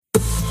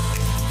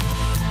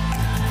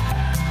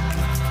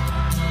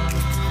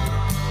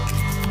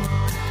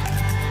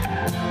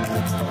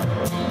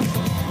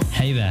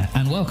there,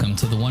 and welcome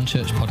to the One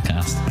Church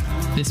podcast.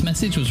 This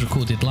message was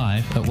recorded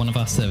live at one of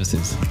our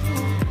services.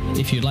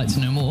 If you'd like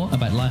to know more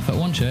about life at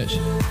One Church,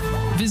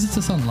 visit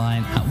us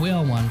online at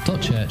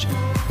weareone.church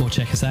or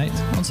check us out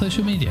on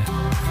social media.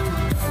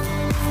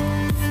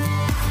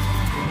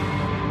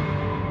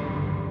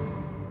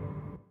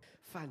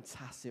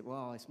 Fantastic.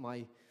 Well, it's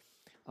my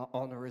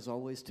honor as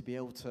always to be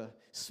able to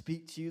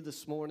speak to you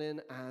this morning,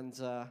 and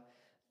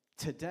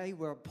today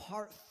we're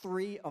part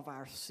 3 of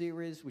our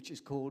series, which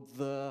is called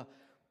The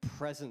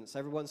Presence.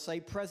 Everyone say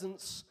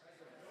presence.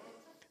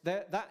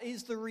 That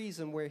is the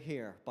reason we're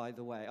here, by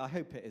the way. I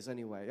hope it is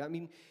anyway. I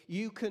mean,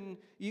 you can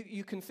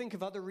think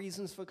of other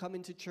reasons for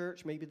coming to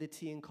church, maybe the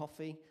tea and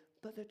coffee,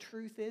 but the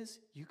truth is,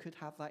 you could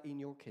have that in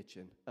your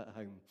kitchen at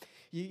home.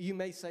 You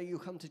may say you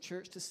come to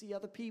church to see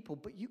other people,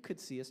 but you could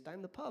see us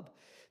down the pub.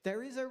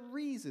 There is a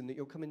reason that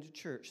you're coming to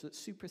church that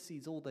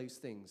supersedes all those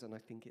things, and I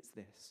think it's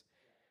this: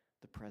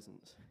 the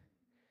presence.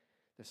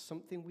 There's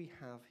something we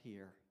have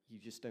here you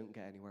just don't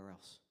get anywhere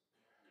else.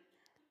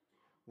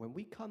 When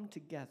we come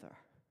together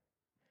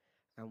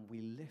and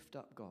we lift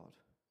up God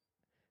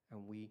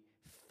and we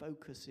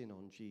focus in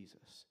on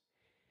Jesus,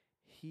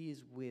 He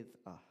is with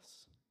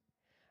us.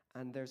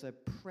 And there's a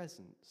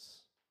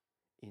presence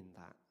in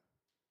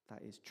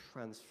that is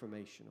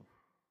transformational.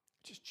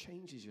 It just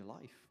changes your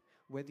life.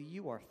 Whether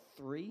you are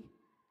 3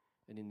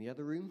 and in the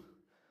other room,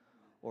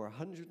 or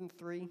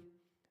 103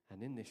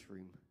 and in this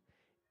room,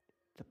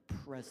 the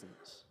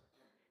presence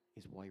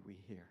is why we're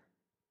here.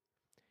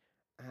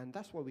 And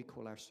that's why we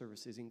call our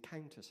services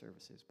encounter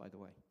services, by the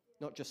way.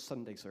 Not just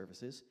Sunday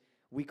services.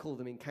 We call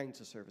them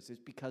encounter services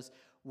because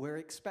we're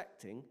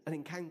expecting an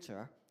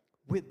encounter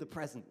with the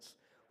presence.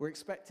 We're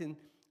expecting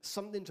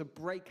something to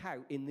break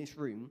out in this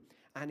room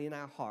and in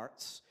our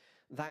hearts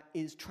that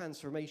is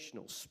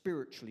transformational,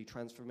 spiritually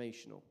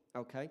transformational,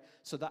 okay?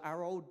 So that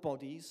our old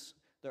bodies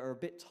that are a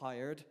bit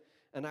tired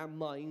and our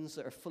minds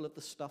that are full of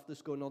the stuff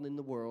that's going on in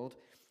the world,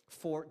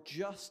 for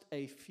just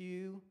a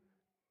few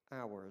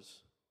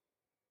hours,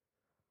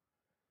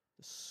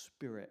 the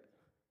Spirit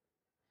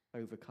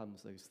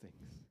overcomes those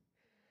things.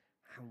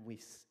 And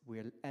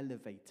we're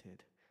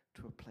elevated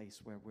to a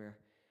place where we're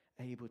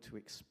able to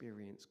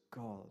experience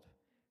God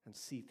and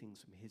see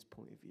things from His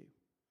point of view.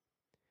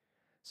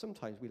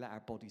 Sometimes we let our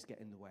bodies get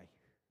in the way.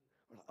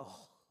 We're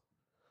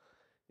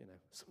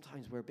like,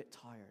 sometimes we're a bit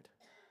tired.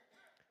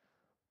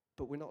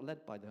 But we're not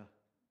led by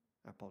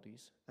our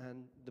bodies.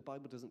 And the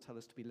Bible doesn't tell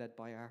us to be led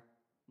by our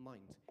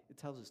minds. It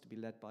tells us to be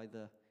led by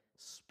the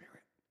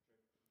Spirit.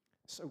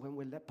 So when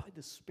we're led by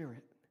the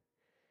Spirit,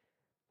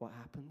 what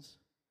happens?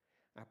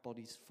 Our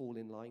bodies fall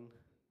in line.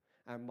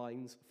 Our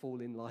minds fall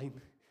in line.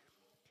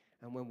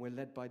 And when we're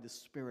led by the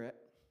Spirit,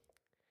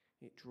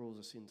 it draws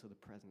us into the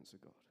presence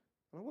of God.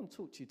 And I want to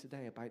talk to you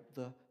today about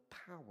the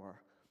power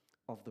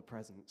of the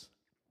presence.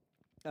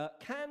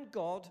 Can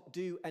God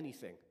do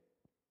anything?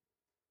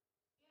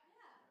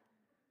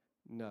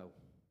 Yeah. No.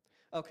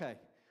 Okay.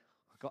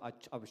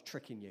 I was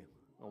tricking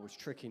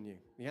you.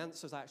 The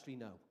answer is actually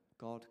no.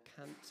 God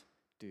can't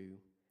do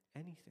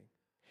anything.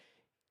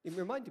 It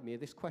reminded me of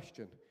this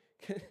question.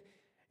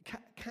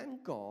 Can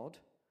God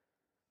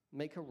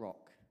make a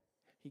rock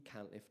He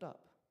can't lift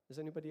up? Has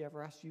anybody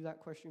ever asked you that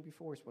question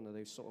before? It's one of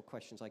those sort of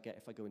questions I get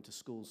if I go into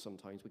schools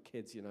sometimes with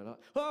kids, like,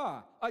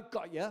 I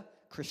got you,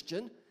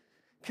 Christian.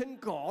 Can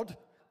God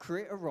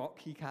create a rock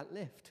He can't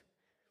lift?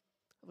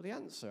 Well, the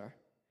answer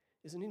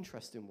is an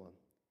interesting one.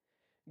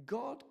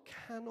 God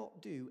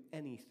cannot do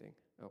anything,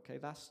 okay?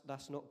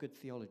 That's not good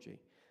theology.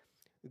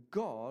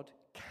 God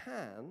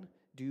can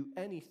do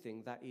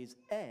anything that is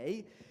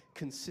A,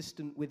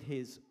 consistent with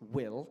His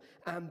will,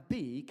 and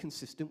B,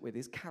 consistent with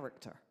His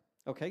character.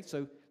 Okay,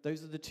 so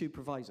those are the 2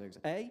 provisos.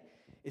 A,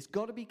 it's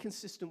got to be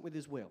consistent with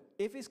His will.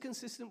 If it's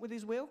consistent with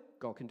His will,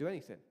 God can do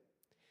anything.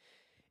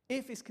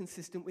 If it's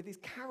consistent with His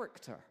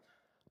character,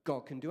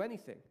 God can do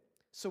anything.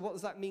 So what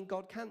does that mean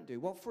God can't do?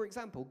 Well, for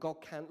example,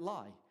 God can't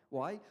lie.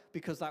 Why?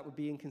 Because that would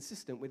be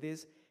inconsistent with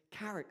His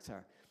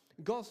character.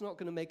 God's not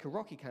going to make a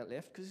rock He can't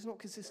lift because it's not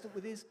consistent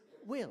with His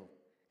will.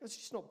 He's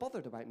just not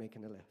bothered about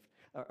making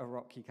a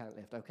rock He can't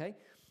lift, okay?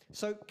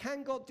 So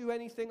can God do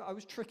anything? I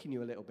was tricking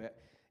you a little bit.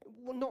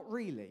 Well, not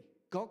really.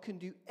 God can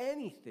do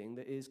anything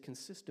that is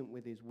consistent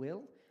with His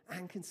will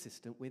and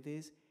consistent with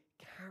His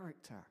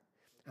character.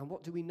 And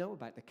what do we know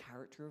about the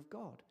character of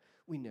God?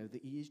 We know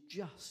that He is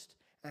just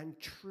and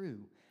true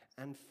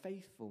and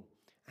faithful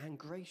and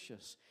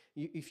gracious.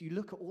 If you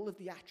look at all of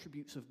the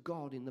attributes of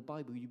God in the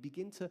Bible, you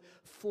begin to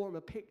form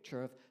a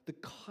picture of the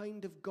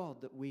kind of God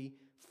that we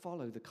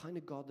follow, the kind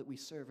of God that we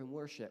serve and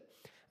worship.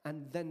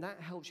 And then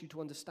that helps you to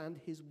understand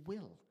His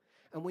will.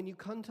 And when you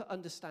come to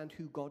understand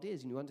who God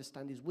is and you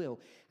understand His will,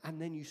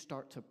 and then you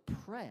start to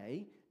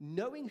pray,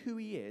 knowing who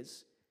He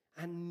is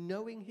and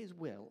knowing His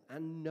will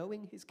and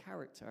knowing His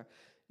character,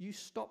 you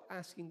stop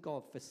asking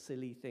God for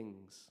silly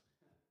things.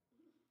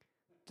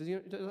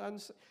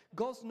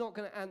 God's not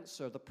going to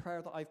answer the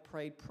prayer that I've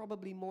prayed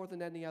probably more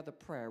than any other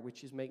prayer,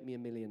 which is make me a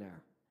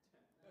millionaire.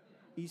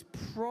 He's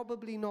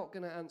probably not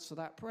going to answer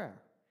that prayer.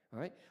 All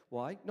right?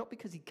 Why? Not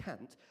because he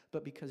can't,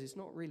 but because it's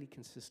not really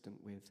consistent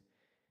with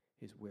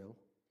his will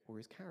or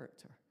his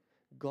character.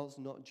 God's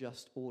not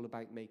just all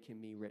about making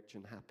me rich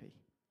and happy.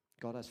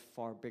 God has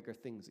far bigger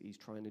things that he's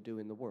trying to do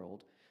in the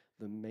world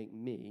than make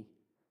me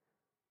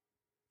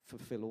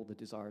fulfill all the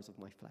desires of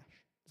my flesh.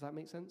 Does that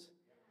make sense?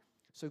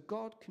 So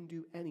God can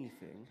do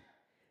anything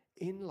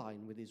in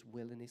line with his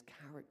will and his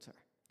character.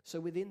 So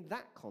within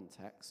that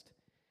context,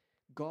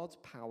 God's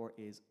power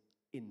is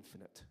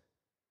infinite,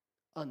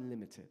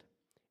 unlimited.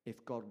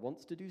 If God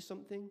wants to do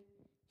something,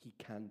 he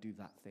can do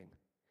that thing.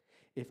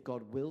 If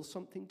God wills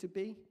something to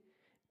be,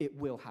 it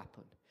will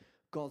happen.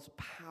 God's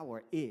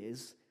power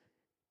is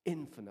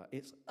infinite.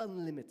 It's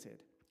unlimited.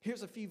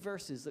 Here's a few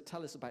verses that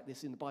tell us about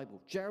this in the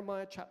Bible.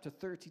 Jeremiah chapter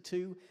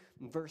 32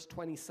 and verse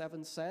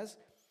 27 says,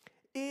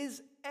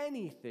 "Is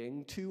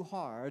anything too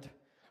hard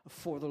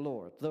for the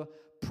Lord?" The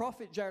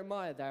prophet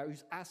Jeremiah there,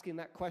 who's asking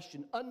that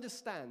question,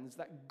 understands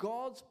that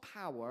God's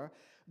power,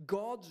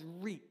 God's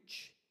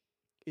reach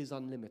is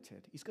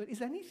unlimited. He's going,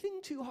 is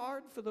anything too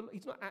hard for the Lord?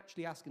 He's not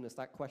actually asking us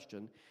that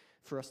question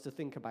for us to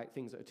think about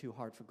things that are too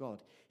hard for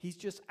God. He's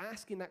just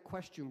asking that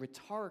question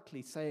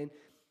rhetorically, saying,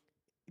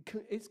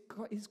 is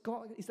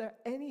there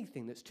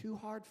anything that's too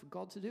hard for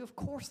God to do? Of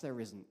course there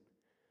isn't.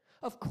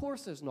 Of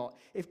course there's not.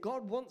 If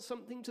God wants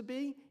something to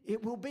be,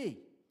 it will be.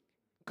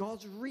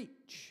 God's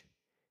reach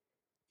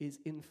is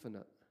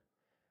infinite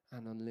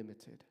and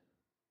unlimited.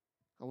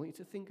 I want you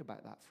to think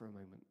about that for a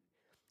moment.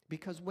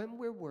 Because when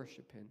we're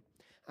worshiping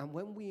and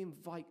when we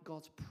invite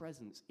God's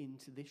presence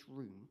into this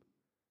room,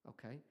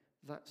 okay,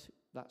 that's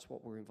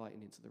what we're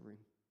inviting into the room.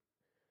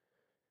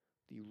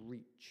 The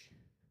reach,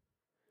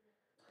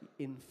 the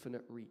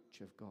infinite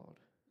reach of God,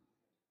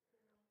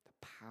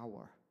 the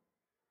power.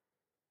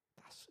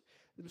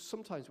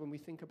 Sometimes when we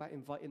think about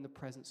inviting the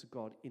presence of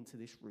God into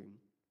this room,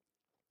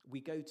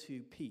 we go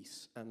to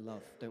peace and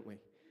love, don't we?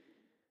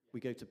 We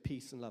go to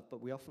peace and love,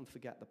 but we often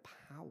forget the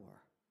power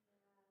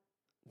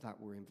that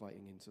we're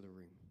inviting into the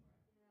room.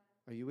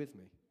 Are you with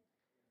me?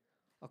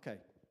 Okay.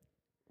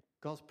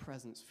 God's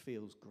presence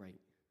feels great.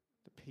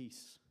 The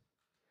peace,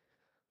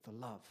 the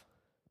love.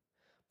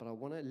 But I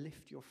want to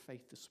lift your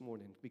faith this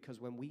morning, because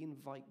when we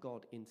invite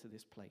God into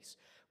this place,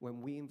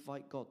 when we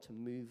invite God to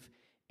move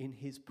in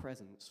his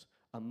presence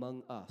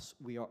among us,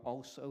 we are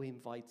also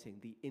inviting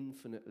the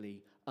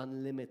infinitely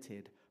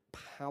unlimited,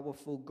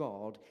 powerful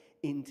God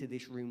into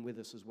this room with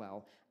us as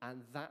well.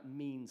 And that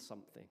means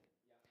something.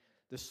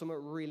 There's something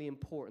really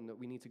important that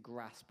we need to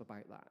grasp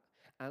about that.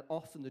 And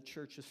often the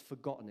church has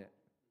forgotten it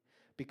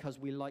because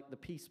we like the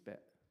peace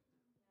bit.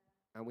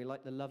 And we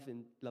like the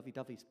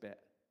lovey-dovey bit.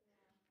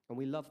 And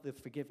we love the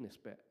forgiveness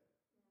bit.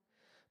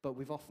 But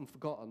we've often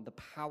forgotten the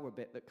power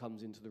bit that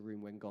comes into the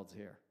room when God's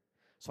here.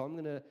 So I'm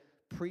going to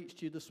preach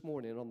to you this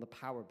morning on the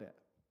power bit,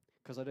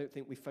 because I don't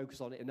think we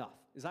focus on it enough.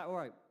 Is that all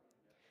right?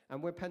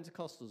 And we're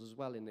Pentecostals as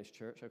well in this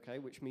church, okay,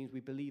 which means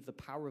we believe the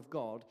power of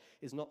God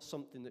is not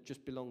something that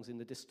just belongs in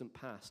the distant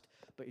past,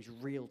 but is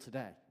real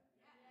today.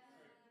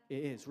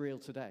 It is real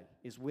today.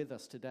 Is with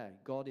us today.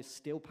 God is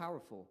still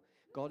powerful.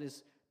 God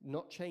is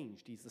not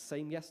changed. He's the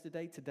same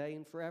yesterday, today,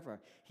 and forever.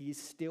 He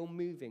is still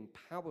moving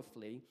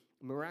powerfully,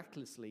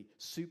 miraculously,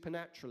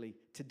 supernaturally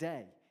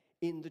today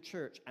in the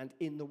church and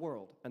in the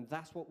world. And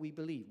that's what we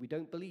believe. We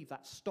don't believe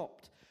that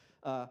stopped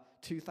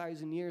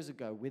 2,000 years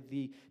ago with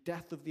the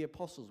death of the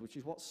apostles, which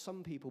is what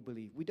some people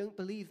believe. We don't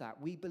believe that.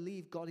 We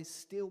believe God is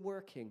still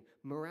working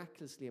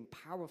miraculously and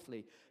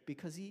powerfully,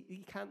 because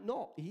he can't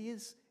not.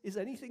 Is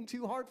anything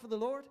too hard for the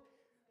Lord?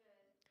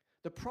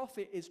 The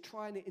prophet is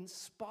trying to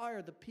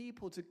inspire the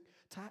people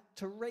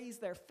to raise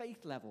their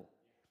faith level.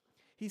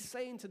 He's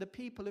saying to the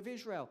people of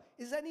Israel,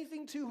 is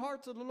anything too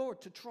hard to the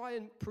Lord? To try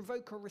and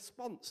provoke a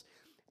response,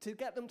 to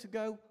get them to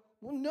go,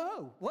 well,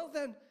 no. Well,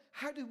 then,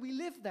 how do we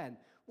live then?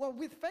 Well,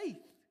 with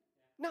faith.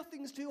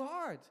 Nothing's too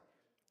hard.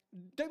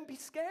 Don't be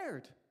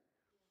scared.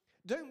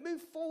 Don't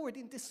move forward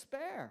in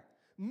despair.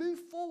 Move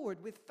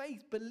forward with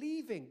faith,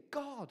 believing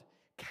God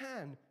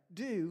can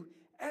do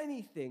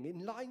anything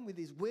in line with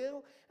his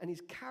will and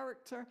his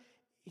character.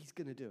 He's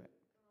going to do it.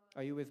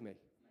 Are you with me?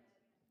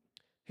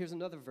 Here's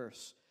another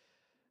verse.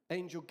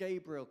 Angel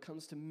Gabriel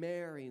comes to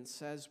Mary and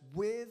says,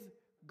 with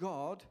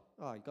God,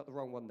 you got the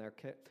wrong one there,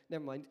 Kit.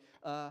 Never mind.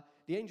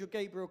 The angel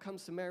Gabriel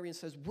comes to Mary and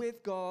says,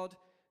 with God,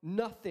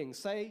 nothing.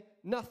 Say,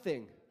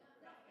 nothing.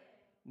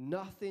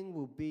 Nothing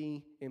will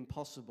be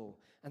impossible.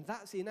 And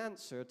that's in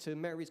answer to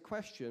Mary's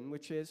question,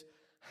 which is,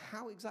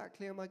 how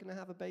exactly am I going to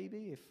have a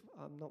baby if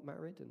I'm not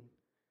married and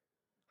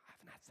I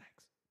haven't had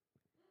sex?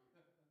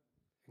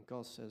 And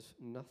God says,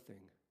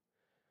 nothing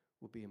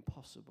will be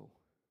impossible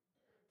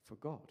for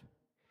God.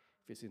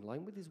 If it's in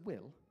line with his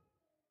will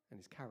and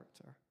his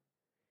character,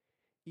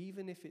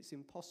 even if it's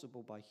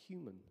impossible by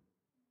human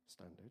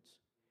standards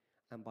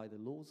and by the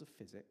laws of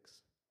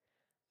physics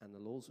and the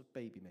laws of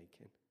baby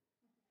making,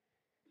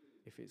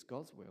 if it's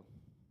God's will,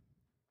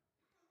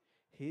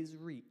 his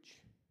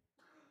reach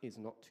is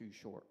not too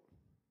short.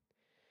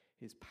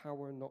 His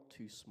power not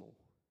too small.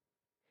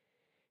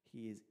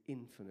 He is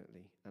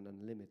infinitely and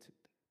unlimited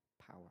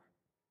power.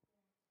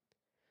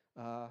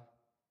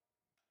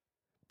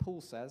 Paul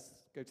says,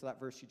 go to that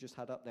verse you just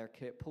had up there,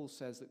 Kit. Paul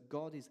says that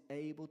God is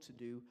able to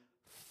do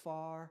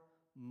far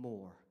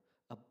more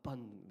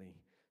abundantly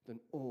than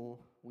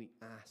all we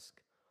ask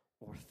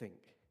or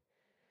think.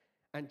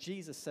 And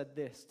Jesus said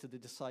this to the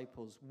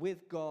disciples,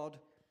 with God,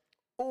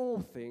 all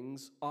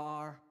things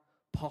are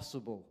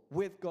possible.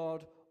 With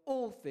God,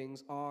 all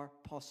things are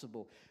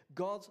possible.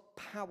 God's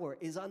power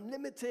is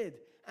unlimited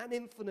and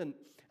infinite,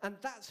 and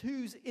that's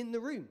who's in the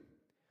room.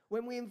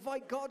 When we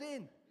invite God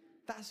in,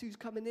 that's who's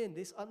coming in,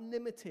 this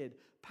unlimited,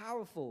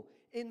 powerful,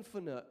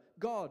 infinite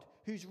God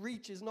whose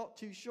reach is not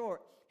too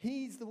short.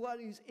 He's the one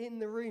who's in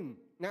the room.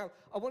 Now,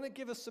 I want to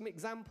give us some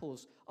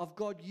examples of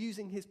God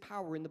using his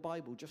power in the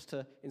Bible just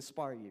to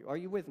inspire you. Are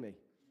you with me?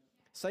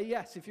 Say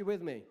yes if you're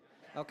with me.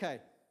 Okay,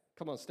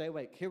 come on, stay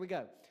awake. Here we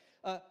go.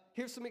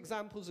 Here's some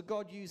examples of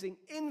God using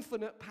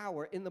infinite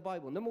power in the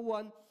Bible. Number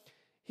one,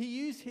 he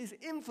used his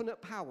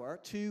infinite power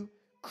to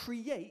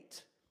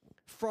create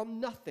from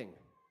nothing.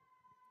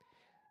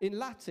 In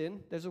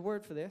Latin, there's a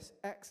word for this,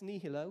 ex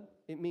nihilo.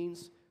 It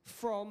means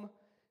from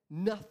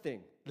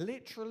nothing.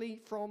 Literally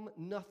from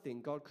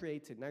nothing, God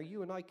created. Now,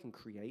 you and I can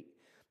create,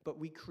 but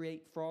we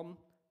create from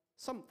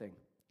something,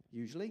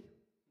 usually.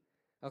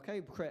 Okay,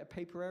 we create a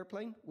paper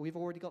airplane. We've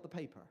already got the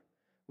paper.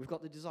 We've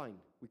got the design.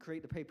 We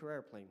create the paper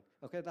airplane.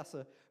 Okay, that's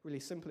a really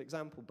simple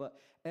example, but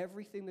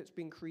everything that's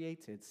been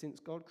created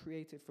since God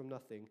created from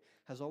nothing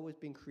has always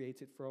been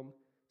created from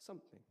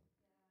something.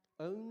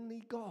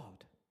 Only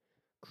God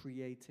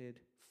created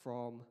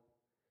from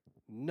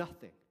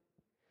nothing.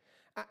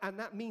 And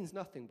that means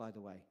nothing, by the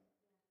way.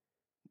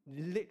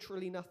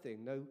 Literally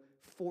nothing. No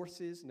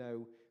forces,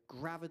 no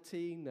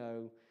gravity,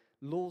 no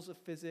laws of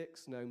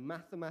physics, no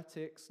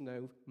mathematics,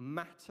 no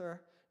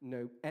matter,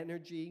 no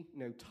energy,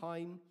 no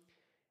time.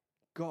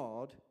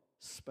 God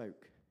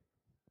spoke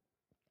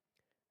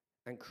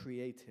and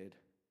created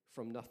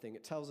from nothing.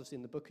 It tells us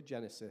in the book of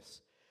Genesis,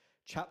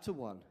 chapter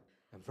 1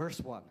 and verse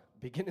 1,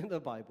 beginning of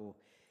the Bible,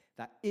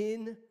 that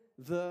in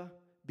the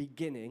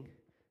beginning,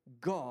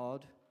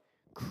 God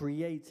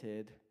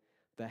created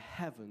the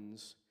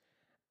heavens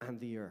and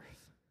the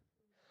earth.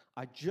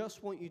 I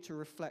just want you to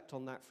reflect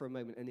on that for a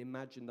moment and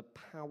imagine the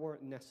power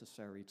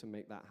necessary to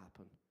make that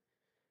happen.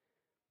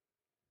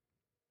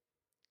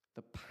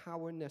 The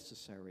power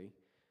necessary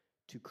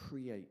to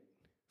create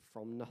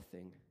from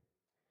nothing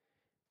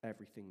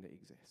everything that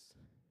exists.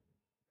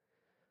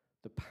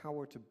 The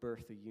power to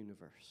birth a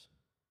universe.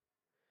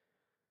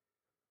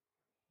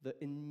 The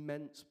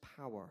immense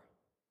power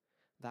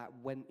that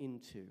went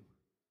into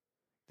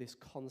this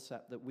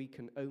concept that we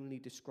can only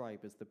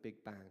describe as the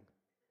Big Bang,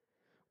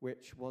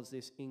 which was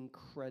this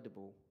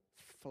incredible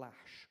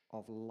flash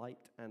of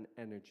light and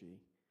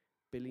energy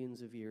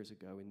billions of years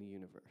ago in the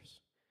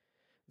universe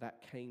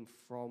that came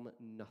from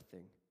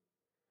nothing.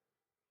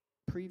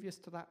 Previous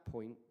to that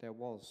point, there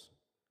was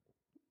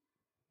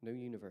no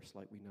universe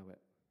like we know it.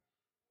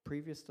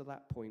 Previous to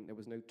that point, there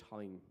was no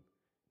time,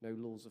 no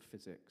laws of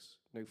physics,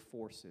 no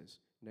forces,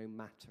 no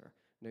matter,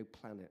 no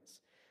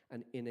planets.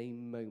 And in a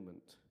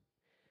moment,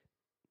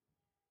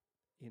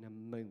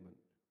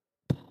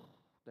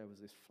 there was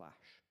this flash.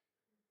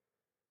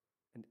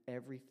 And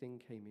everything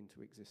came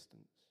into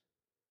existence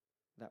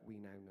that we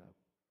now know.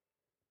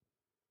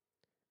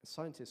 And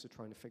scientists are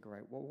trying to figure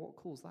out, well, what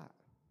caused that?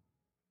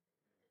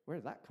 Where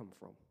did that come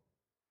from?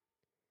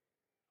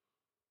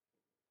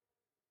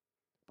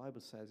 The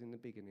Bible says, in the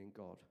beginning,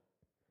 God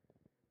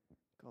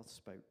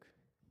spoke.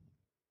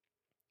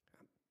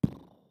 And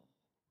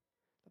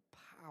the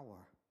power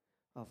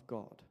of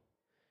God,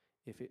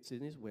 if it's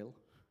in his will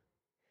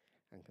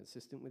and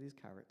consistent with his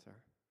character,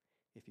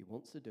 if he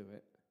wants to do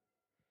it,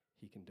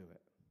 he can do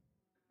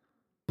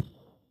it.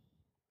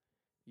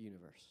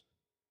 Universe.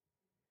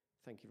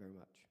 Thank you very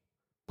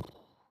much.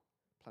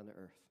 Planet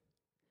Earth.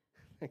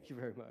 Thank you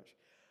very much.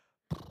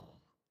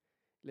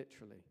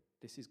 Literally,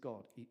 this is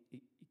God.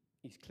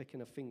 He's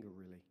clicking a finger,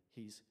 really.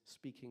 He's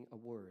speaking a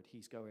word.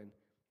 He's going,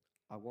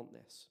 I want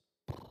this.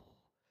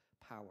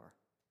 Power,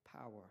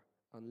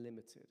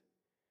 unlimited.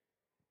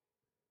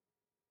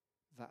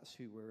 That's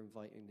who we're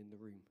inviting in the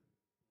room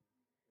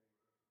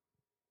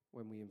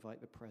when we invite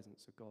the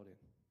presence of God in.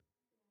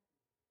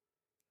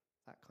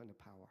 That kind of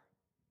power.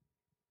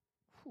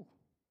 Whew.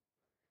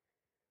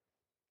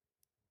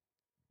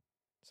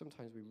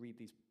 Sometimes we read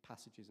these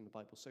passages in the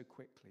Bible so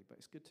quickly, but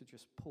it's good to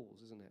just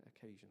pause, isn't it,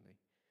 occasionally,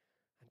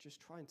 and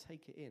just try and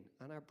take it in.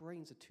 And our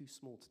brains are too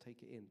small to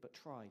take it in, but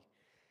try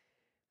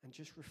and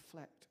just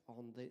reflect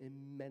on the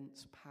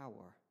immense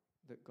power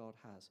that God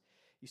has.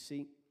 You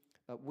see,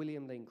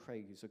 William Lane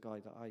Craig is a guy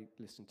that I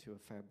listen to a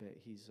fair bit.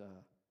 He's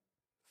a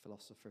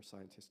philosopher,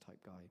 scientist type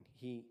guy.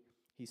 And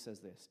he says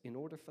this: in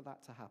order for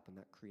that to happen,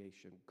 that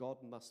creation, God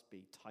must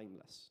be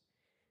timeless.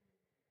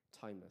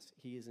 Timeless.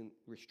 He isn't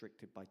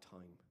restricted by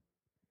time.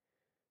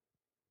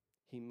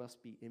 He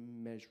must be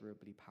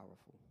immeasurably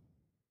powerful.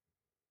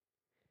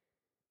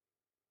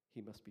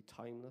 He must be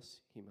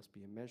timeless. He must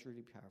be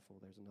immeasurably powerful.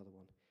 There's another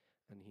one.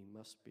 And he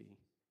must be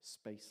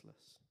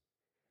spaceless.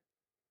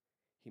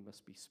 He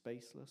must be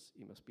spaceless.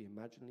 He must be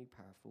imaginably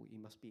powerful. He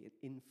must be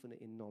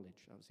infinite in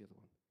knowledge. That was the other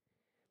one.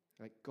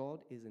 Right? God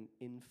is an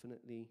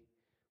infinitely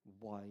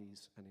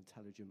wise and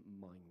intelligent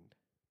mind.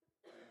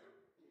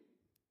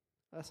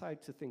 That's how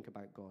to think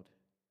about God.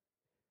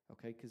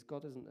 Okay? Because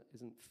God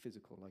isn't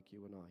physical like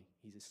you and I.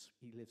 He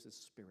lives as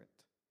spirit.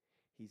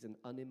 He's an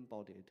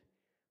unembodied,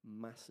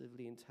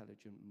 massively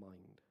intelligent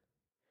mind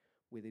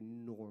with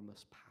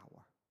enormous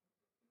power.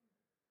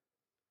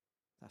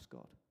 That's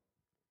God,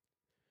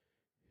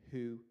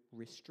 who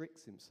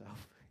restricts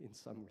himself in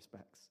some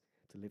respects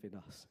to live in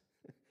us,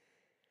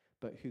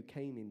 but who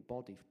came in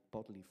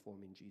bodily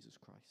form in Jesus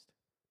Christ.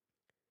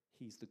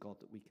 He's the God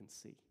that we can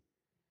see.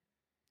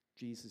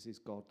 Jesus is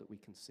God that we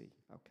can see,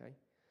 okay?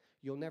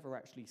 You'll never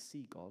actually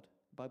see God.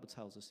 The Bible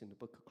tells us in the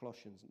book of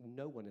Colossians,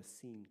 no one has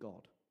seen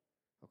God.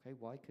 Okay,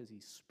 why? Because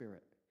he's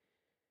spirit.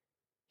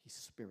 He's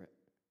spirit.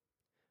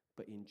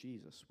 But in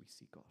Jesus, we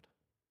see God.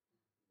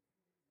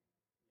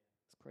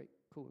 It's great.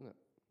 Cool, isn't it?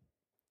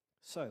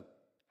 So,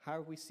 how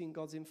have we seen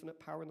God's infinite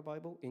power in the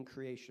Bible? In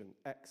creation.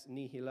 Ex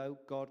nihilo,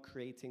 God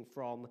creating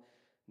from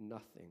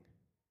nothing.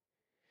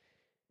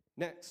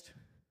 Next,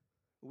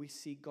 we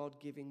see God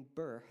giving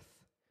birth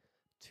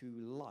to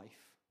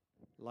life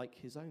like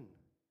his own.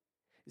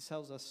 It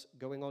tells us,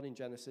 going on in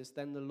Genesis,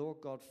 then the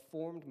Lord God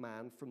formed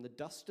man from the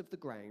dust of the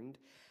ground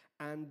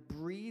and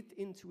breathed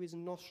into his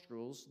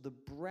nostrils the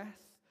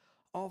breath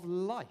of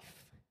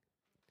life.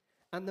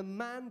 And the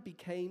man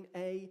became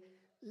a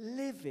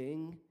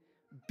living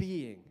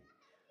being.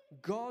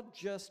 God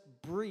just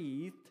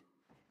breathed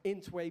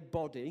into a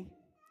body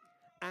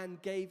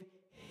and gave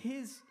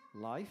his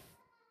life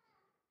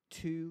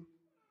to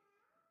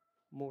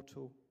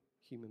mortal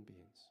human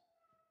beings.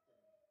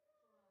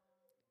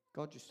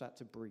 God just had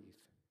to breathe.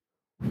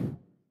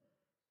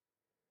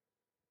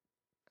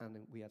 And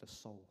then we had a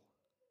soul,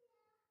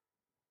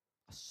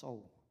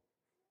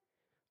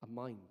 a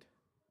mind,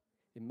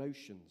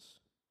 emotions,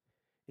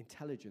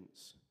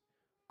 intelligence,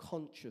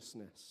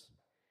 consciousness,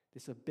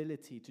 this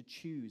ability to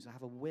choose,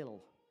 have a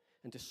will,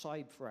 and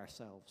decide for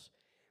ourselves.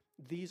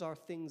 These are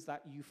things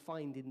that you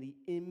find in the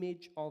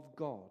image of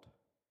God,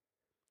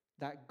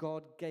 that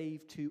God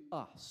gave to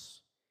us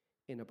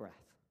in a breath.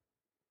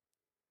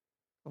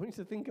 I want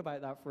you to think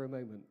about that for a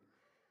moment.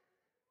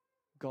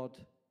 God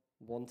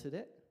wanted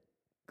it,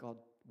 God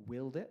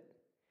willed it,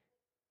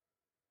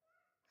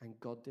 and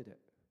God did it.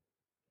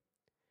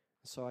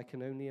 So I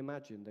can only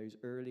imagine those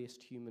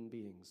earliest human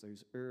beings,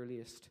 those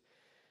earliest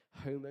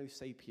Homo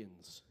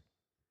sapiens,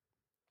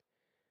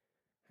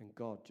 and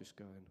God just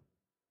going,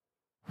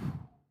 whew,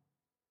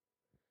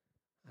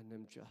 and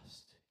them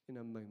just, in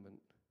a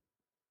moment,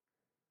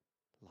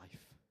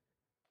 life.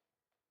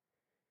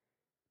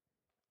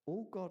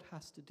 All God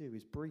has to do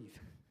is breathe.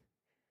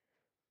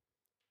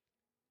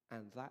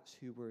 And that's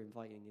who we're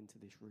inviting into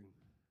this room,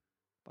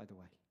 by the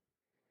way.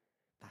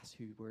 That's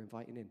who we're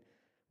inviting in.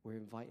 We're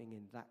inviting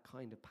in that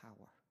kind of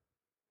power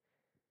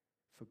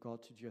for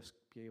God to just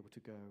be able to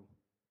go,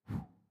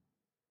 whew,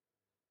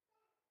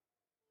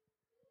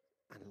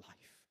 and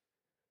life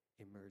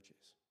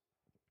emerges.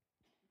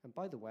 And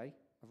by the way,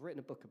 I've written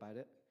a book about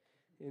it.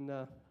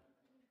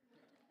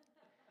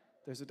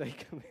 There's a day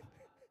coming.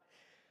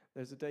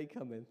 There's a day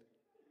coming.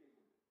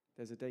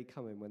 There's a day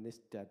coming when this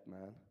dead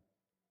man,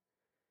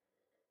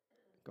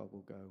 God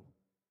will go,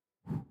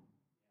 whew,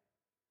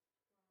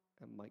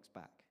 and Mike's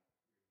back.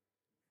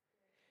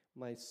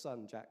 My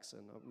son, Jackson,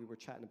 we were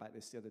chatting about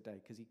this the other day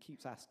because he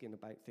keeps asking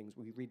about things.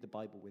 We read the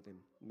Bible with him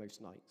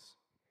most nights.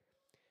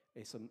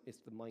 It's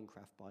the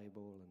Minecraft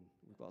Bible, and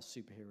we've got a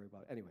superhero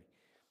Bible. Anyway,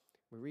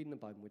 we're reading the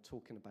Bible, and we're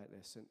talking about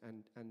this,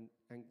 and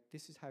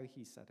this is how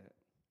he said it.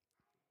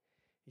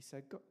 He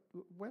said,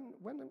 when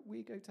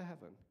we go to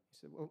heaven, he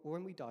said, or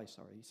when we die,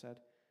 sorry, he said,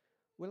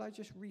 will I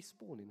just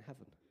respawn in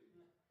heaven?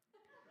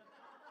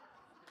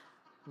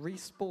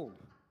 Respawn.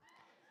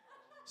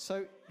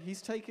 So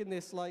he's taken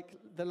this like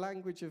the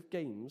language of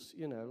games,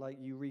 you know, like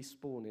you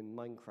respawn in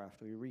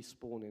Minecraft or you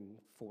respawn in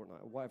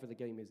Fortnite or whatever the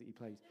game is that he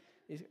plays.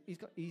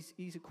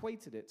 He's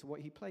equated it to what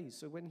he plays.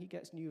 So when he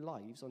gets new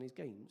lives on his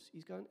games,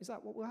 he's going, is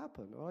that what will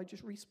happen? Or I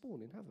just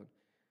respawn in heaven?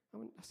 I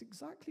went, that's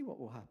exactly what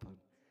will happen.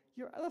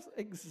 That's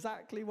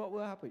exactly what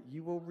will happen.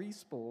 You will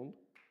respawn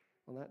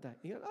on that day.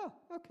 He goes, oh,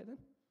 okay then.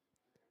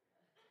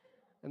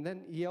 And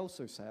then he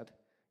also said,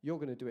 you're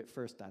going to do it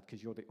first, Dad,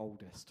 because you're the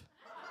oldest.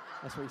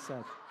 That's what he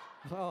said.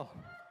 Oh,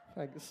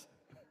 thanks.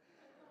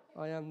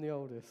 I am the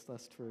oldest,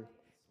 that's true.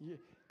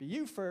 But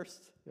you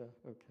first. Yeah,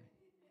 okay.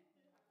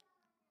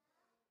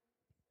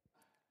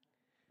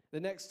 The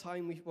next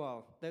time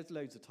there's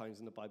loads of times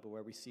in the Bible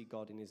where we see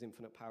God in his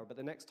infinite power, but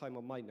the next time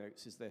on my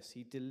notes is this.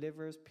 He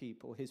delivers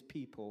his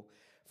people,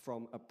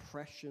 from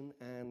oppression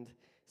and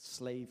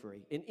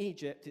slavery. In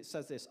Egypt, it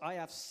says this, I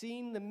have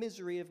seen the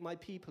misery of my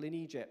people in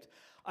Egypt.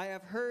 I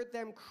have heard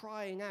them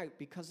crying out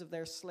because of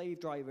their slave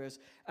drivers,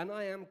 and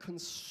I am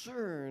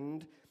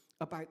concerned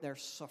about their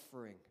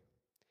suffering.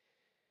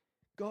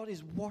 God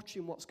is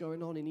watching what's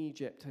going on in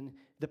Egypt, and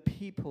the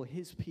people,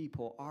 his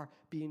people, are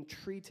being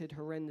treated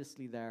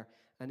horrendously there,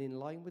 And in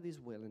line with his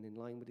will and in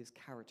line with his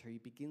character, he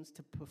begins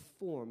to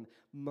perform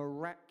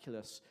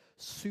miraculous,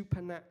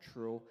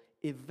 supernatural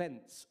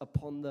events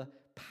upon the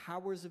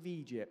powers of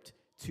Egypt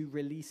to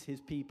release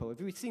his people. Have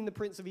we seen the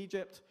Prince of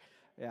Egypt?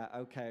 Yeah,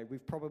 okay,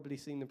 we've probably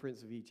seen the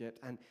Prince of Egypt.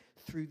 And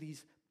through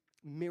these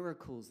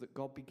miracles that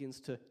God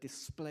begins to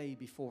display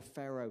before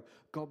Pharaoh,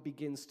 God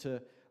begins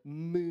to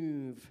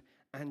move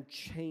and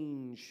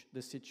change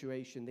the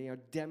situation. They are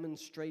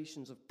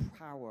demonstrations of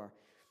power.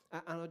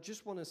 And I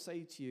just want to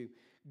say to you,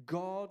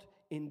 God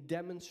in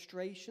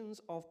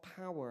demonstrations of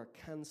power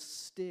can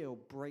still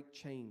break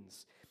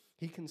chains.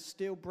 He can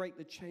still break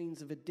the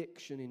chains of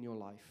addiction in your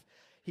life.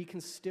 He can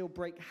still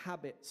break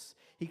habits.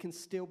 He can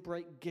still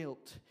break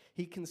guilt.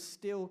 He can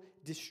still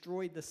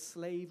destroy the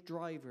slave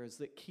drivers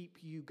that keep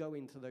you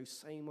going to those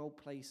same old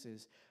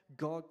places.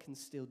 God can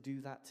still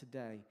do that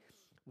today.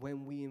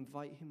 When we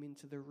invite him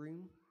into the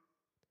room,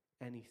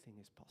 anything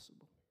is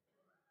possible.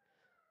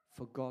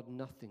 For God,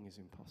 nothing is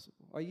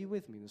impossible. Are you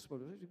with me this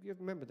morning?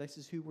 Remember, this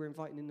is who we're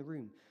inviting in the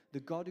room.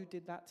 The God who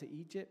did that to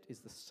Egypt is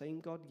the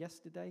same God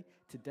yesterday,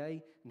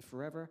 today, and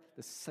forever.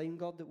 The same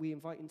God that we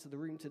invite into the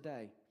room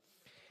today.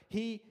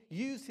 He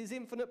used his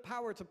infinite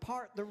power to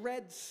part the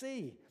Red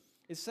Sea.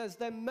 It says,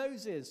 then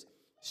Moses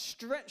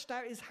stretched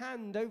out his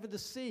hand over the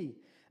sea.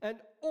 And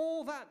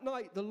all that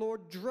night the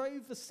Lord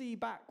drove the sea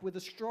back with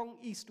a strong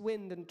east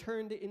wind and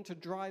turned it into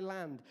dry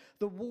land.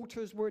 The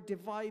waters were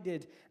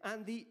divided,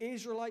 and the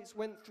Israelites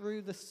went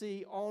through the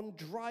sea on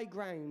dry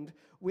ground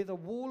with a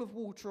wall of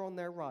water on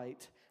their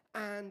right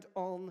and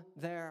on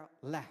their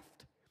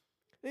left.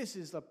 This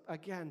is,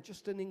 again,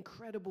 just an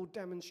incredible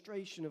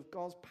demonstration of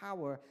God's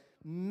power,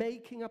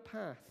 making a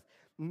path,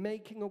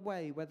 making a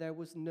way where there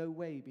was no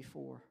way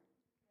before.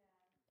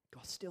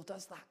 God still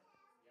does that.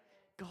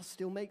 God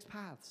still makes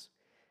paths.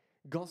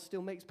 God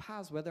still makes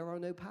paths where there are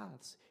no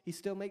paths. He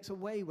still makes a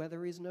way where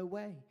there is no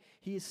way.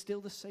 He is still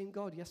the same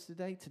God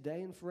yesterday,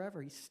 today, and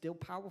forever. He's still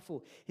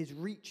powerful. His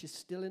reach is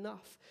still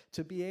enough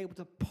to be able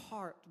to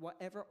part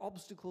whatever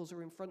obstacles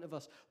are in front of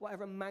us,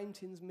 whatever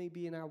mountains may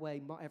be in our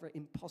way, whatever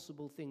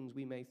impossible things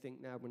we may think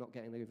now we're not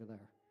getting over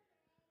there.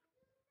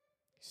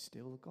 He's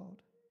still a God.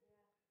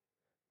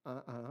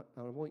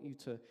 I want you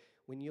to,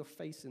 when you're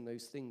facing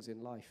those things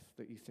in life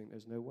that you think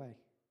there's no way,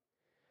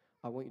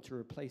 I want you to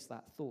replace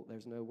that thought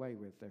there's no way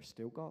with there's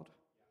still God.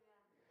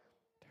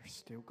 There's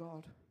still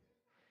God.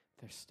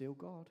 There's still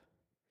God.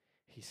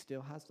 He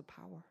still has the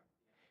power.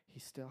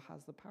 He still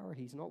has the power.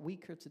 He's not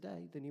weaker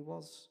today than he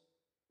was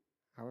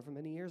however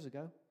many years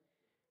ago.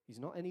 He's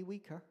not any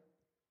weaker.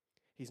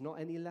 He's not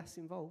any less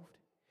involved.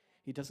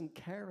 He doesn't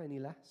care any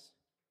less.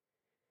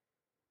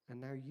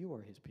 And now you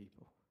are his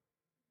people.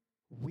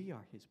 We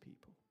are his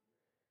people.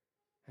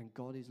 And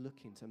God is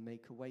looking to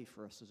make a way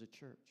for us as a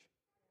church.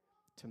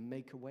 To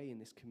make a way in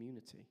this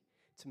community,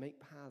 to make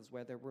paths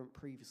where there weren't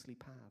previously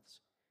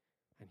paths.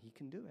 And he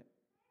can do it.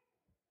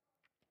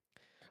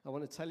 I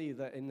want to tell you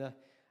that in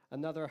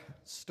another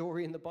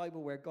story in the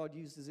Bible where God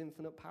used his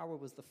infinite power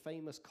was the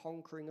famous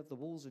conquering of the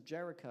walls of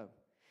Jericho.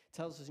 It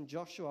tells us in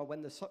Joshua,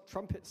 when the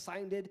trumpet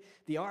sounded,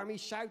 the army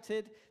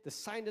shouted, the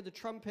sound of the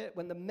trumpet,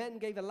 when the men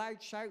gave a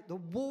loud shout, the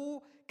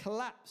wall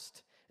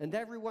collapsed and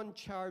everyone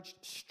charged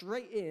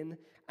straight in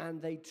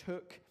and they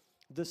took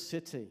the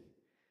city.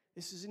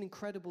 This is an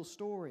incredible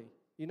story.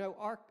 You know,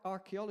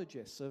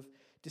 archaeologists have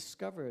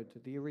discovered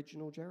the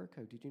original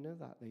Jericho. Did you know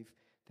that?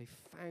 They've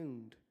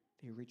found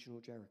the original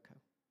Jericho.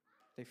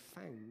 They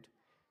found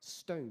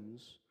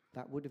stones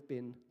that would have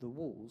been the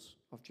walls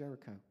of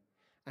Jericho.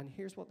 And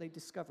here's what they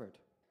discovered.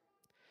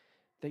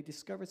 They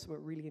discovered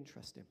something really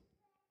interesting.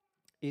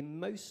 In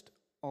most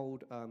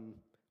old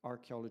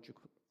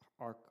archaeological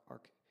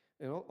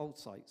old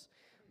sites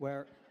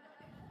where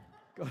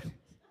God.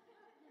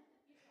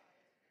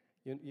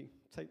 You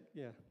take,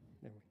 yeah,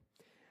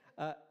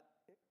 anyway.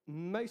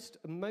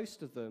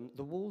 Most of them,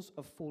 the walls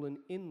have fallen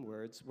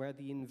inwards where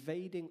the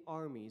invading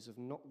armies have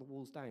knocked the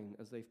walls down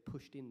as they've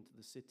pushed into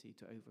the city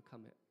to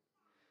overcome it.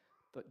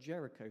 But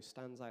Jericho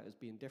stands out as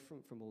being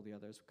different from all the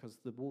others because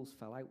the walls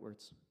fell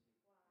outwards.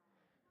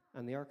 Wow.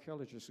 And the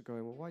archaeologists are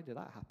going, well, why did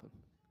that happen?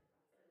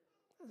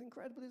 That's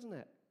incredible, isn't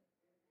it?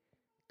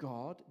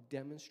 God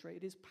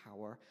demonstrated his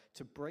power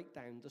to break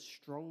down the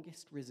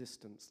strongest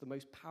resistance, the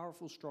most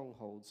powerful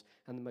strongholds,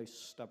 and the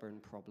most stubborn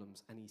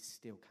problems, and he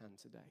still can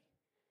today.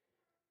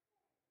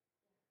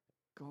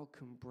 God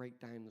can break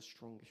down the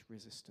strongest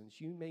resistance.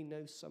 You may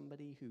know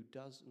somebody who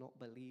does not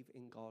believe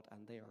in God,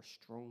 and they are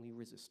strongly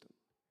resistant.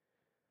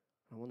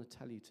 I want to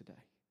tell you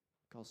today,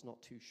 God's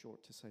not too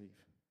short to save.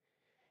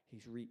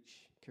 His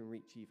reach can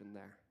reach even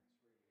there.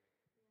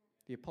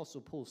 The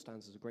Apostle Paul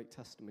stands as a great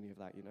testimony of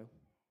that, you know.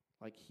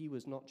 Like, he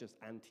was not just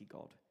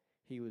anti-God.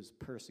 He was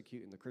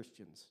persecuting the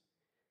Christians.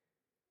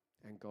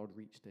 And God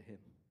reached to him.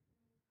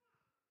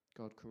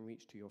 God can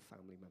reach to your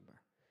family member.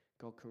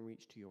 God can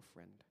reach to your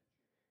friend.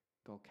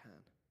 God can.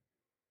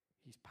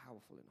 He's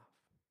powerful enough.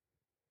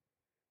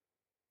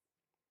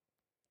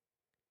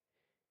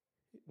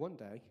 One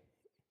day,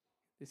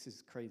 this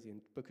is crazy, in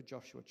the book of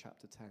Joshua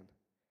chapter 10,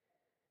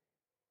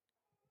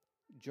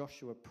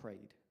 Joshua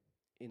prayed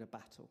in a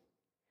battle.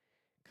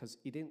 because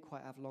he didn't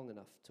quite have long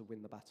enough to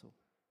win the battle.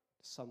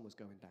 The sun was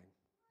going down.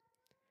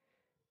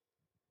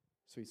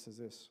 So he says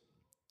this,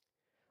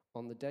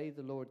 on the day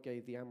the Lord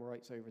gave the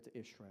Amorites over to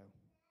Israel,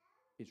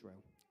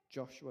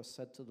 Joshua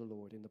said to the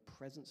Lord in the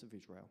presence of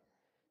Israel,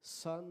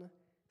 sun,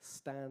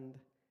 stand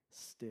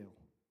still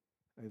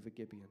over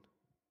Gibeon,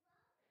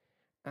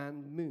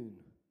 and moon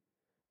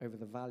over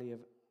the valley of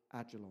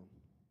Ajalon.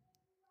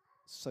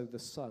 So the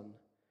sun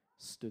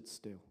stood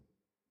still,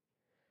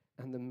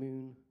 and the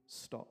moon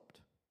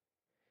stopped,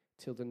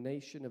 till the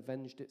nation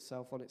avenged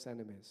itself on its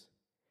enemies,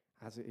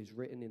 as it is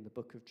written in the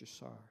book of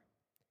Jasher.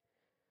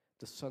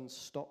 The sun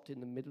stopped in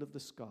the middle of the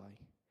sky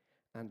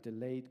and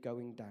delayed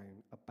going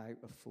down about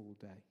a full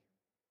day.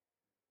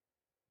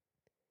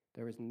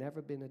 There has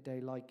never been a day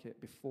like it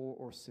before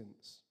or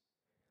since,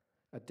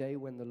 a day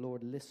when the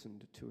Lord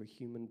listened to a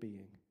human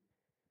being.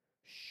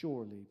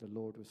 Surely the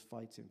Lord was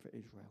fighting for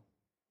Israel.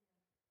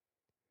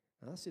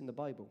 Now that's in the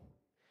Bible.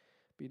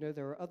 But you know,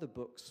 there are other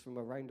books from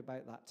around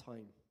about that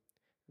time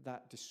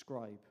that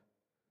describe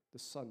the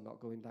sun not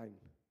going down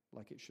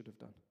like it should have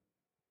done.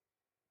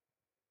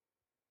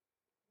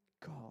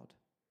 God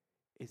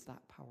is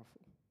that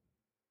powerful.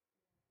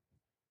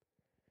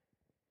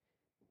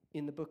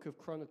 In the book of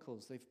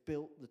Chronicles, they've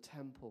built the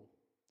temple.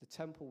 The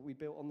temple we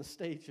built on the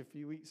stage a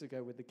few weeks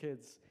ago with the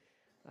kids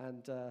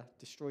and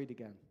destroyed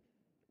again.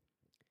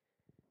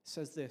 It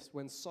says this,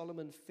 when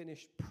Solomon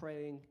finished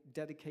praying,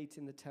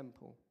 dedicating the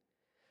temple,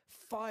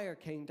 fire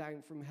came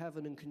down from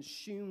heaven and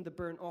consumed the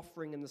burnt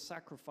offering and the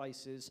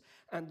sacrifices,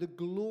 and the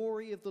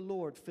glory of the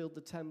Lord filled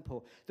the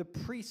temple. The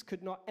priests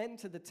could not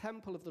enter the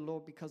temple of the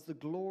Lord because the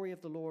glory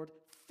of the Lord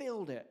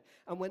filled it.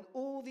 And when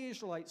all the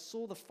Israelites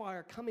saw the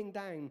fire coming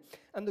down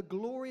and the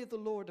glory of the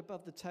Lord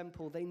above the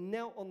temple, they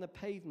knelt on the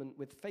pavement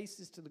with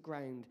faces to the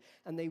ground,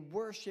 and they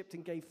worshipped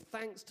and gave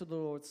thanks to the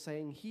Lord,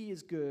 saying, He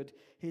is good,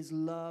 His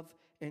love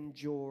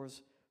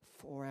endures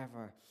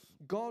forever.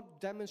 God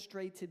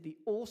demonstrated the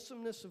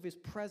awesomeness of His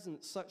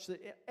presence such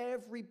that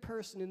every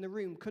person in the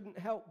room couldn't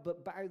help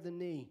but bow the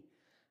knee,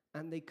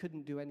 and they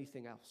couldn't do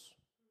anything else.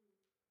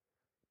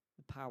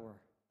 The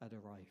power had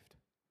arrived.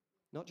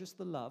 Not just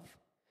the love.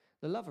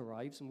 The love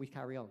arrives and we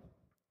carry on.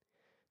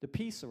 The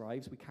peace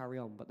arrives, we carry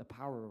on, but the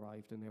power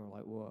arrived and they were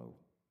like, whoa.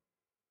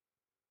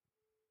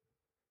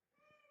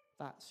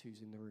 That's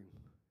who's in the room.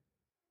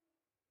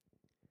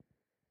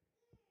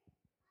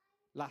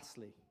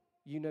 Lastly,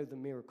 you know the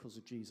miracles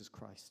of Jesus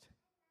Christ.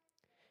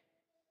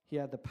 He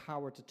had the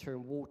power to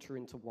turn water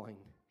into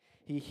wine.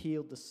 He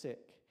healed the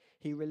sick.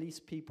 He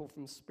released people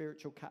from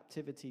spiritual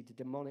captivity to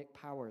demonic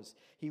powers.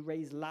 He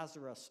raised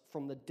Lazarus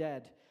from the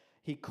dead.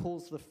 He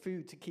caused the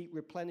food to keep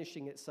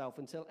replenishing itself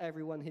until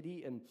everyone had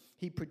eaten.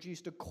 He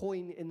produced a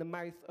coin in the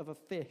mouth of a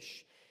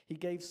fish. He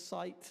gave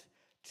sight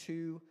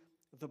to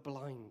the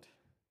blind.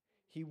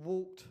 He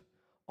walked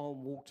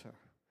on water.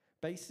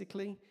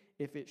 Basically,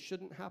 if it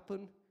shouldn't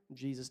happen,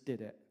 Jesus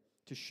did it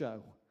to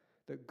show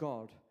that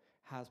God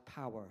has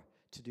power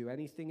to do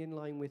anything in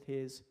line with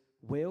His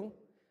will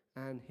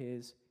and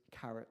His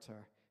character.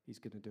 He's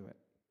going to do it.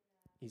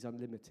 He's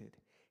unlimited.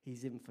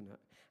 He's infinite.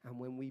 And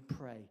when we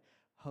pray,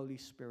 Holy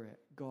Spirit,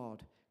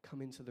 God, come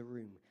into the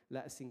room.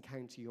 Let us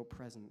encounter your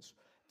presence.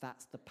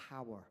 That's the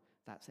power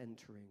that's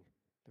entering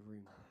the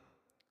room.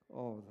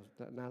 Oh,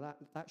 now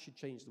that should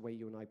change the way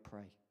you and I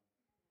pray.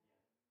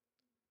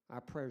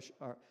 Our prayers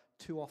are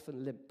too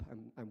often limp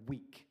and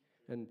weak.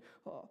 And,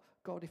 oh,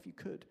 God, if you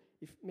could,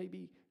 if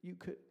maybe you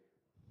could,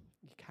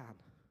 you can.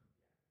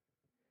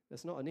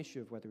 There's not an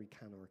issue of whether He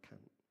can or can't.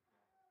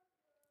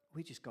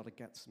 We just got to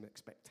get some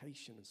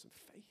expectation and some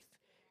faith.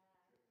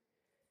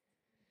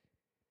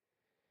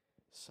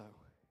 So,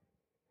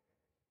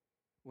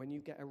 when you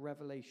get a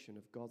revelation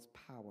of God's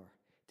power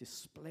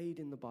displayed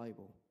in the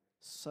Bible,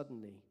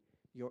 suddenly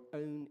your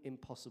own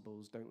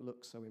impossibles don't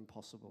look so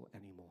impossible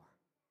anymore.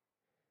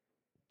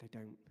 They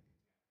don't.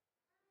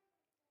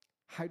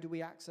 How do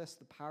we access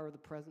the power of the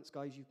presence?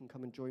 Guys, you can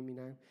come and join me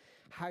now.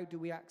 How do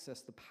we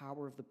access the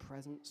power of the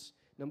presence?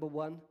 Number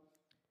one,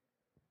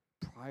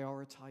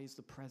 prioritize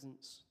the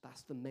presence.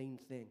 That's the main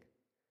thing.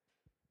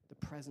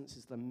 The presence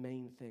is the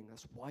main thing.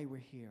 That's why we're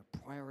here.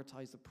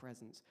 Prioritize the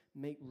presence.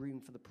 Make room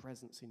for the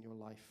presence in your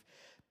life.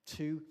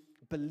 2,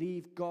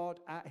 believe God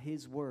at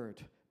His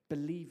word.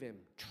 Believe Him.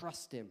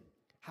 Trust Him.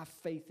 Have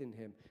faith in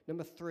Him.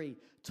 Number 3,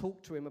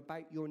 talk to Him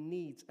about your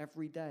needs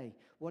every day.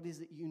 What is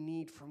it you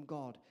need from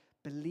God?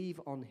 Believe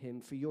on Him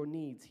for your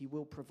needs. He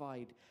will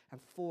provide. And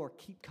 4,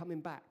 keep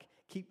coming back.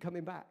 Keep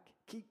coming back.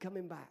 Keep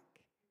coming back.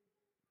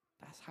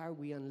 That's how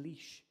we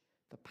unleash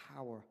the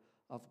power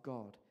of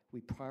God. We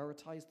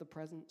prioritize the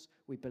presence.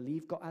 We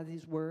believe God at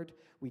His word.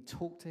 We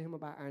talk to Him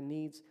about our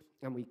needs.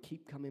 And we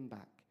keep coming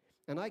back.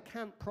 And I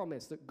can't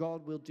promise that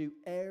God will do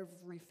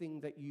everything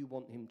that you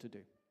want Him to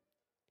do.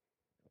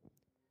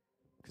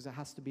 Because it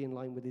has to be in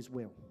line with His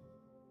will.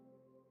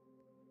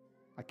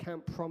 I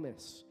can't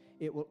promise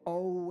it will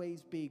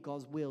always be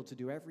God's will to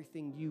do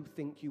everything you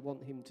think you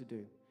want Him to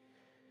do.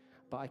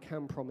 But I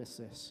can promise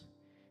this,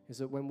 is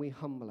that when we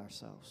humble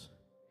ourselves,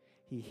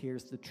 He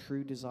hears the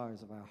true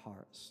desires of our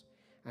hearts.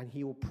 And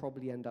he will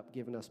probably end up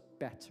giving us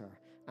better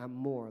and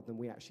more than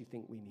we actually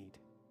think we need.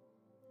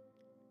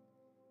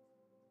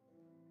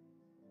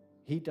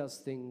 He does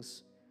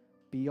things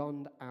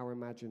beyond our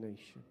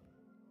imagination.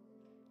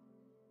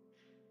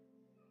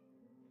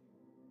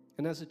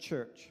 And as a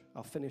church,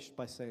 I'll finish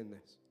by saying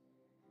this.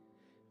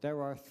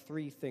 There are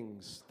 3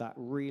 things that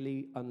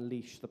really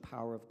unleash the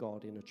power of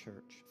God in a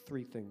church.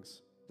 3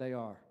 things. They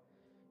are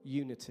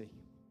unity.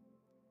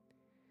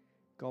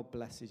 God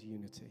blesses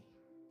unity.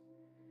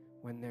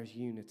 When there's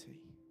unity,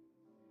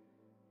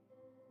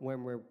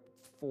 when we're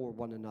for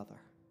one another,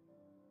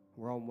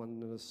 we're on one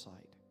another's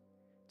side,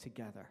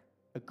 together,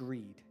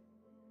 agreed,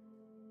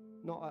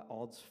 not at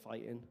odds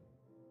fighting,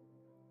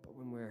 but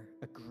when we're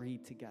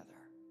agreed together,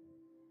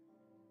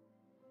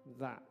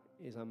 that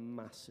is a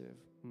massive,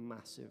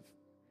 massive,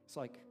 it's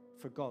like,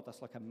 for God,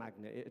 that's like a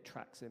magnet. It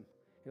attracts him.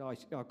 You know,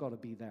 I've got to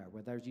be there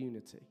where there's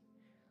unity.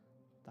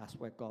 That's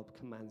where God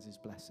commands his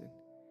blessing.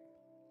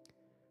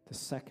 The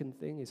second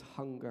thing is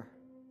hunger.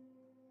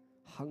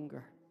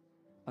 Hunger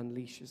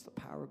unleashes the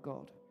power of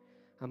God.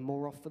 And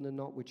more often than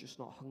not, we're just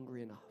not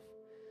hungry enough.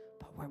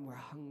 But when we're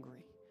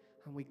hungry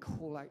and we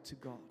call out to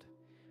God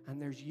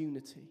and there's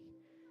unity,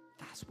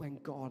 that's when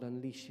God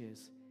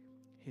unleashes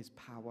his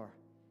power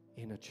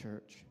in a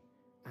church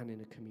and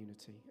in a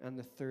community. And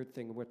the third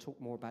thing, and we'll talk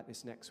more about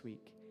this next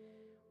week,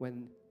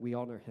 when we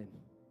honor him,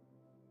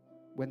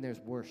 when there's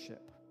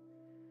worship,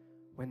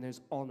 when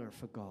there's honor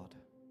for God.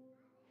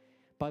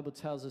 Bible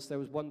tells us there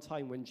was one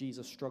time when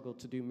Jesus struggled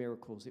to do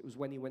miracles. It was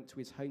when he went to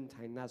his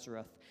hometown,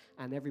 Nazareth,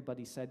 and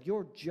everybody said,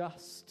 "You're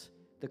just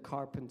the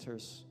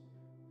carpenter's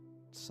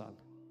son."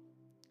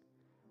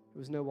 There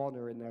was no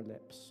honor in their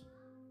lips.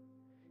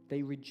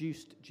 They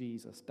reduced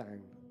Jesus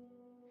down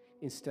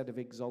instead of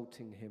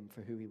exalting him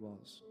for who he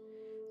was.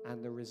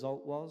 And the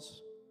result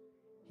was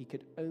he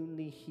could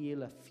only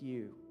heal a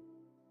few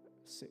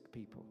sick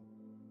people.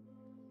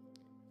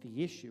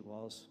 The issue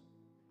was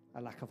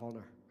a lack of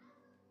honor.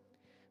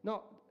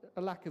 Not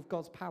a lack of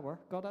God's power.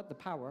 God had the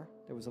power.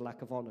 There was a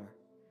lack of honor.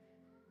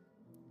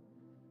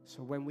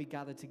 So when we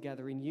gather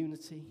together in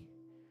unity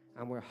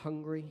and we're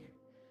hungry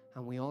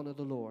and we honor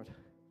the Lord,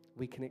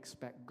 we can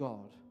expect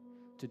God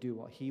to do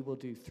what he will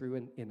do through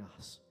and in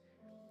us.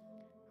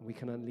 And we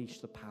can unleash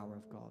the power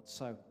of God.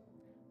 So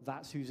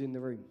that's who's in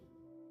the room.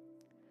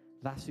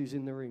 That's who's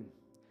in the room.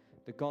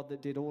 The God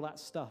that did all that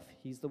stuff,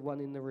 he's the one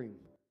in the room.